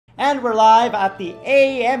And we're live at the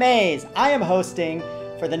AMAs. I am hosting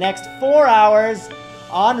for the next 4 hours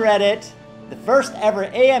on Reddit, the first ever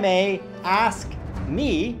AMA, Ask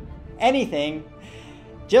Me Anything.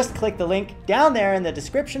 Just click the link down there in the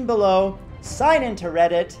description below, sign into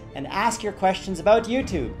Reddit, and ask your questions about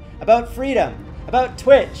YouTube, about freedom, about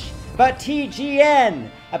Twitch, about TGN,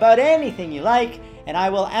 about anything you like, and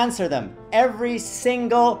I will answer them, every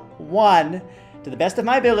single one, to the best of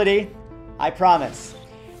my ability, I promise.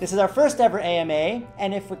 This is our first ever AMA,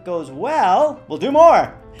 and if it goes well, we'll do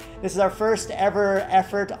more. This is our first ever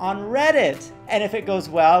effort on Reddit, and if it goes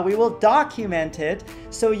well, we will document it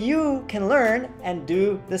so you can learn and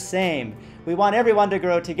do the same. We want everyone to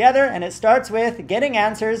grow together, and it starts with getting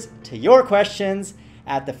answers to your questions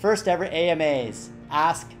at the first ever AMAs.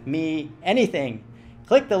 Ask Me Anything.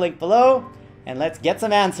 Click the link below, and let's get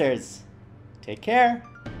some answers. Take care.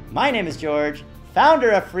 My name is George, founder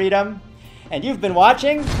of Freedom, and you've been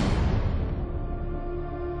watching.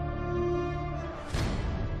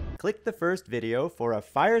 Click the first video for a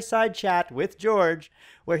fireside chat with George,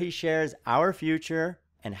 where he shares our future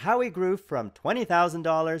and how he grew from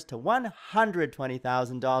 $20,000 to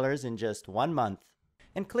 $120,000 in just 1 month.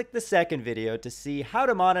 And click the second video to see how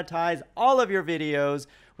to monetize all of your videos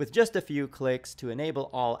with just a few clicks to enable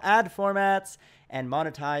all ad formats and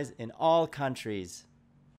monetize in all countries.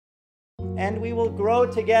 And we will grow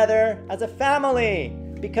together as a family,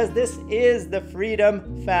 because this is the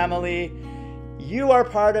Freedom family. You are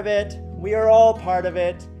part of it, we are all part of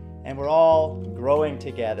it, and we're all growing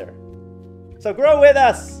together. So grow with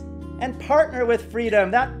us and partner with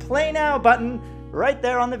Freedom. That Play Now button right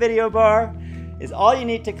there on the video bar is all you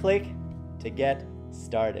need to click to get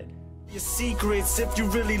started. Your secrets, if you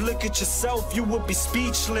really look at yourself, you would be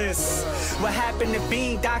speechless. What happened to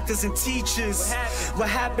being doctors and teachers? What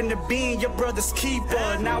happened to being your brother's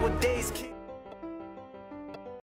keeper? Nowadays